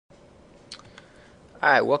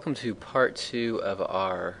Alright, welcome to part 2 of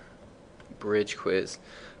our bridge quiz.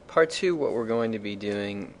 Part 2, what we're going to be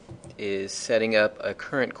doing is setting up a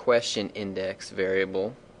current question index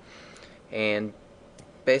variable and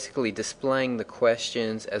basically displaying the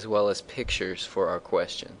questions as well as pictures for our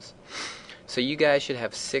questions. So you guys should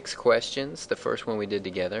have 6 questions, the first one we did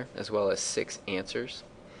together, as well as 6 answers.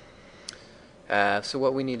 So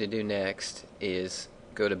what we need to do next is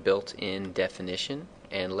go to built-in definition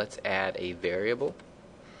and let's add a variable.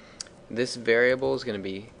 This variable is going to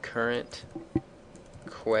be current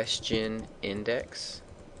question index,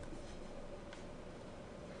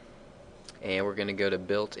 and we're going to go to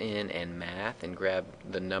built-in and math and grab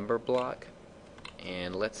the number block,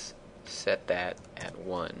 and let's set that at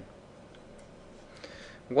 1.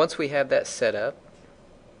 Once we have that set up,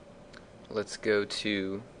 let's go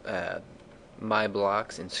to my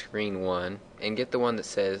blocks in screen 1 and get the one that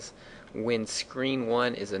says when screen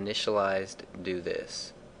 1 is initialized, do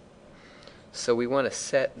this. So we want to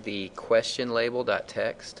set the question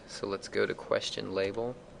label.text. So let's go to question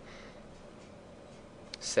label,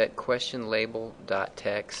 set question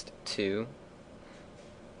label.text to,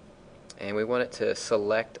 and we want it to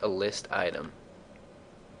select a list item.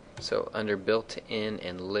 So under built-in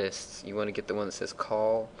and lists, you want to get the one that says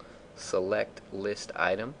call select list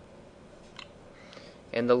item.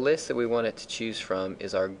 And the list that we want it to choose from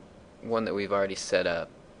is our one that we've already set up.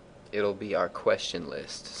 It'll be our question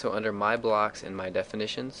list. So under my blocks and my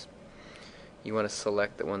definitions, you want to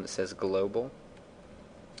select the one that says global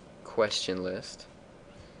question list,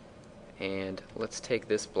 and let's take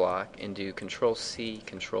this block and do Control C,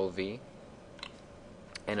 Control V,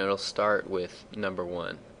 and it'll start with number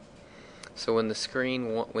 1. So when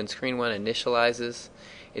screen 1 initializes,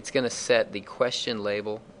 it's going to set the question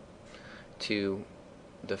label to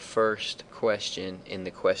the first question in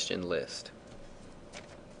the question list.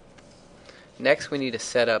 Next, we need to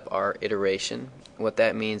set up our iteration. What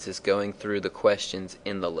that means is going through the questions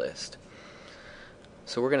in the list.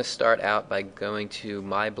 So we're going to start out by going to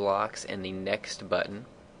My Blocks and the Next button.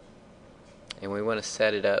 And we want to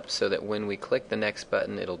set it up so that when we click the Next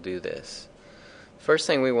button, it'll do this. First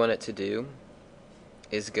thing we want it to do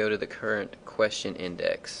is go to the current question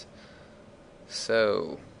index.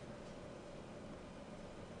 So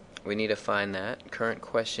we need to find that current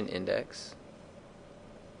question index.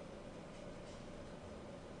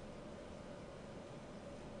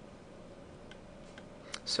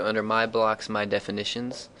 So under My Blocks, My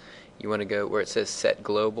Definitions, you want to go where it says Set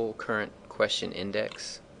Global Current Question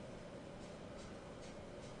Index.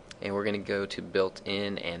 And we're going to go to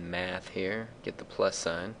Built-in and Math here, get the plus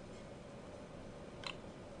sign.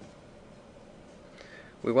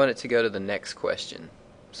 We want it to go to the next question.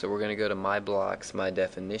 So we're going to go to My Blocks, My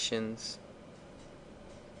Definitions.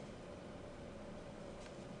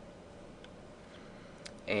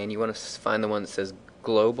 And you want to find the one that says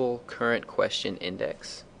Global Current Question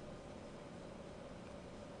Index,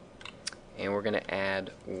 and we're going to add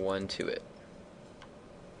 1 to it.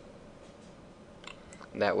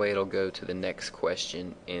 That way it'll go to the next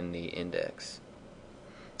question in the index.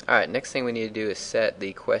 Alright, next thing we need to do is set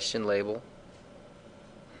the question label.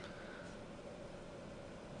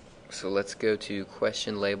 So let's go to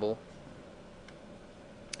question label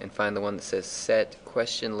and find the one that says set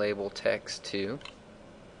question label text to,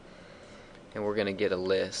 and we're going to get a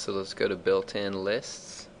list. So let's go to built-in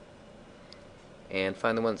lists and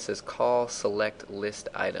find the one that says call select list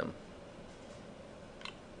item.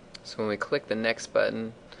 So when we click the next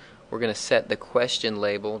button, we're going to set the question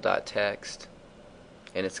label.text,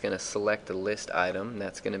 and it's going to select a list item.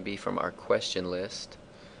 That's going to be from our question list.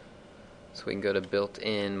 So we can go to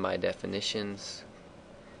built-in My Definitions,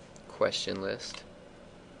 question list,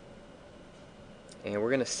 and we're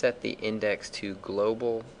going to set the index to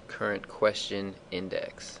global current question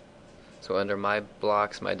index. So under My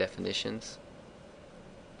Blocks, My Definitions,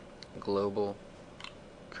 global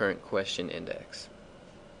current question index.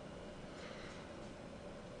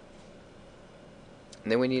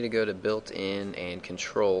 And then we need to go to built-in and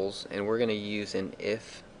controls, and we're going to use an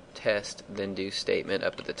if test then do statement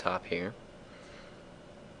up at the top here.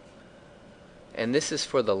 And this is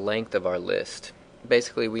for the length of our list.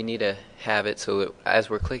 Basically, we need to have it so that as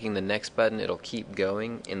we're clicking the next button, it'll keep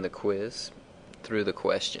going in the quiz through the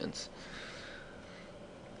questions.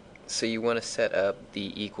 So you want to set up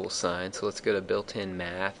the equal sign. So let's go to built-in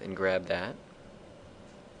math and grab that.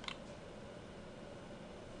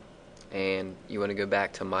 And you want to go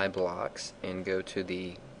back to My Blocks and go to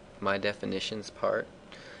the My Definitions part.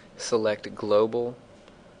 Select global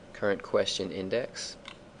current question index.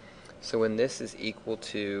 So when this is equal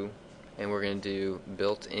to, and we're going to do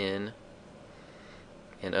built-in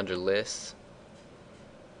and under lists,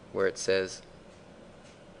 where it says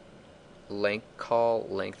call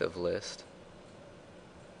length of list,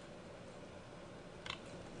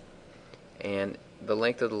 and the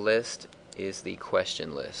length of the list is the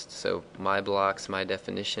question list. So my blocks, my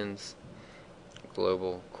definitions,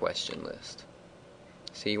 global question list.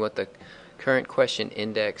 So you want the current question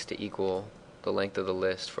index to equal the length of the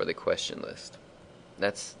list for the question list.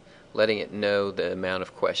 That's letting it know the amount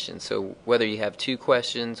of questions. So whether you have 2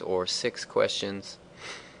 questions or 6 questions,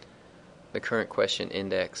 the current question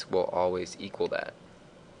index will always equal that.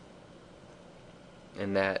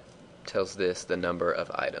 And that tells this the number of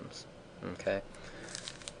items. Okay.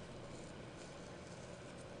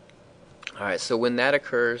 Alright, so when that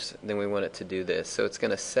occurs, then we want it to do this. So it's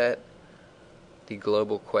going to set the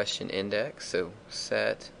global question index. So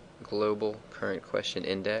set global current question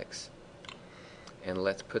index, and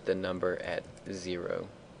let's put the number at 0.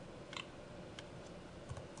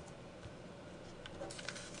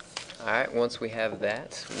 Alright, once we have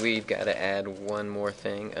that, we've got to add one more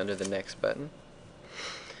thing under the next button.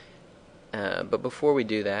 But before we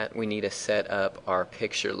do that, we need to set up our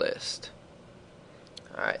picture list.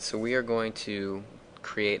 Alright, so we are going to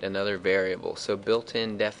create another variable. So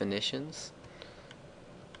built-in definitions,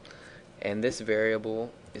 and this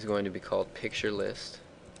variable is going to be called picture list.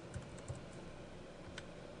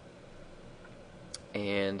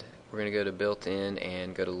 And we're going to go to built-in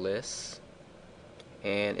and go to lists,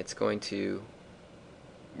 and it's going to,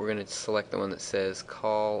 we're going to select the one that says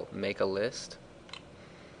call make a list,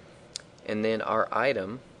 and then our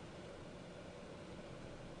item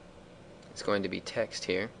is going to be text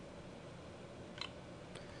here.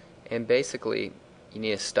 And basically you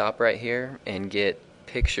need to stop right here and get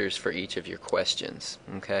pictures for each of your questions.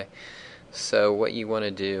 Okay, so what you want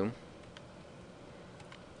to do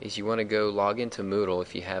is you want to go log into Moodle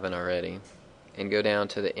if you haven't already, and go down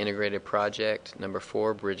to the integrated project number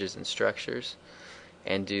 4, bridges and structures,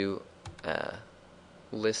 and do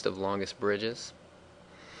list of longest bridges.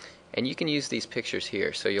 And you can use these pictures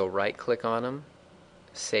here. So you'll right click on them,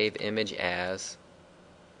 save image as,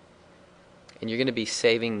 and you're going to be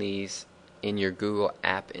saving these in your Google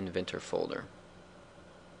App Inventor folder.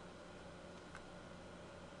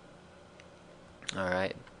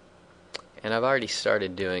 Alright, and I've already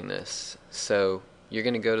started doing this. So you're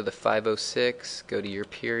going to go to the 506, go to your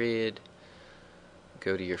period,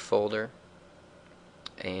 go to your folder,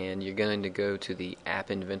 and you're going to go to the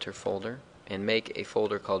App Inventor folder and make a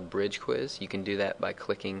folder called Bridge Quiz. You can do that by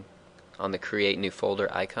clicking on the Create New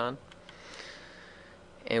Folder icon.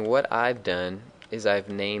 And what I've done is I've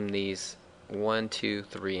named these 1, 2,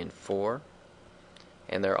 3, and 4,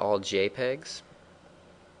 and they're all JPEGs.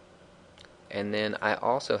 And then I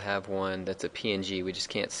also have one that's a PNG. We just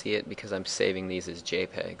can't see it because I'm saving these as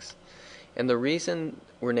JPEGs. And the reason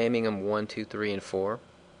we're naming them 1, 2, 3, and 4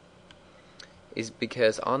 is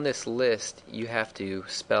because on this list you have to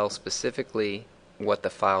spell specifically what the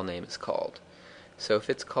file name is called. So if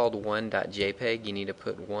it's called 1.jpg, you need to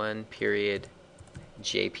put 1 period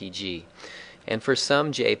JPG. And for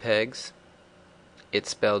some JPEGs, it's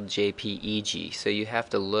spelled JPEG, so you have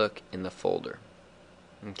to look in the folder.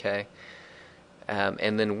 Okay?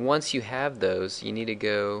 And then once you have those, you need to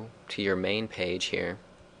go to your main page here,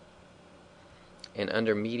 and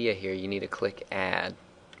under media here you need to click add,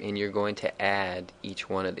 and you're going to add each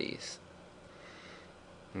one of these.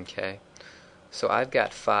 Okay, so I've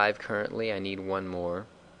got 5 currently. I need one more,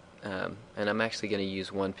 and I'm actually going to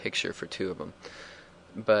use one picture for 2 of them.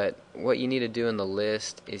 But what you need to do in the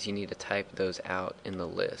list is you need to type those out in the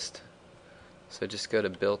list. So just go to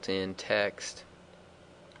built-in text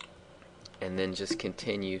and then just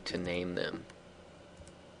continue to name them.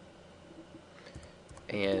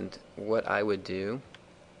 And what I would do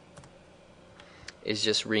is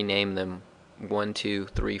just rename them 1, 2,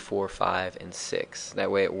 3, 4, 5, and 6. That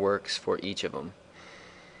way it works for each of them.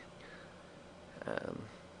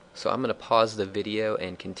 So I'm going to pause the video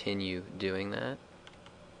and continue doing that.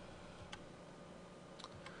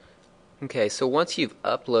 Okay, so once you've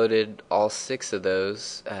uploaded all 6 of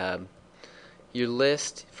those, your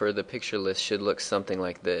list for the picture list should look something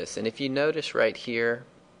like this. And if you notice right here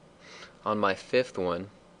on my 5th one,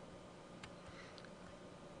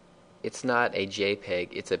 it's not a JPEG,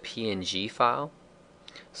 it's a PNG file.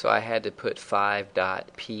 So I had to put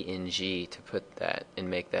 5.png to put that and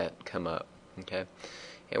make that come up. Okay,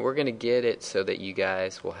 and we're going to get it so that you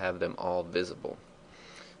guys will have them all visible.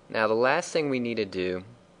 Now the last thing we need to do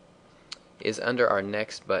is under our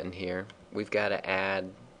next button here, we've got to add,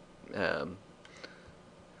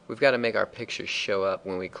 we've got to make our pictures show up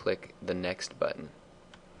when we click the next button.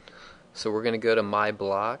 So we're going to go to My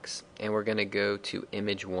Blocks, and we're going to go to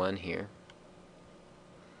Image 1 here.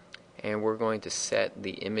 and we're going to set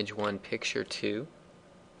the image 1 picture 2,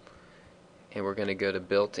 and we're going to go to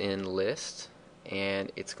built-in list,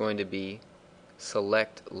 and it's going to be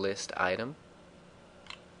select list item,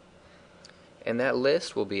 and that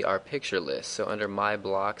list will be our picture list. So under my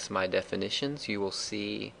blocks, my definitions, you will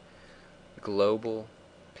see global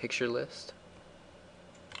picture list,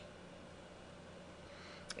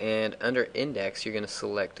 and under index you're going to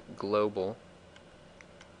select global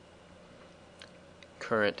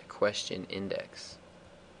current question index.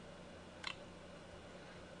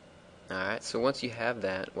 Alright, so once you have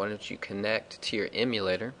that, why don't you connect to your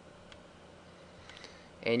emulator,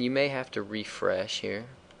 and you may have to refresh here,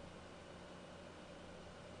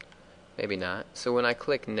 maybe not. So when I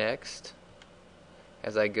click next,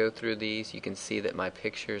 as I go through these, you can see that my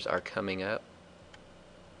pictures are coming up.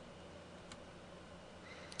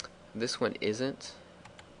 This one isn't,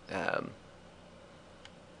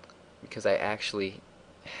 because I actually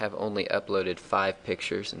have only uploaded 5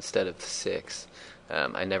 pictures instead of 6.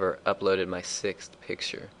 I never uploaded my 6th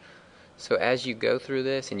picture. So as you go through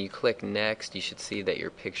this and you click next, you should see that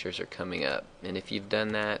your pictures are coming up. And if you've done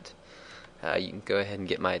that, you can go ahead and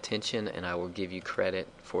get my attention, and I will give you credit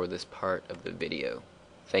for this part of the video.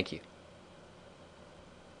 Thank you.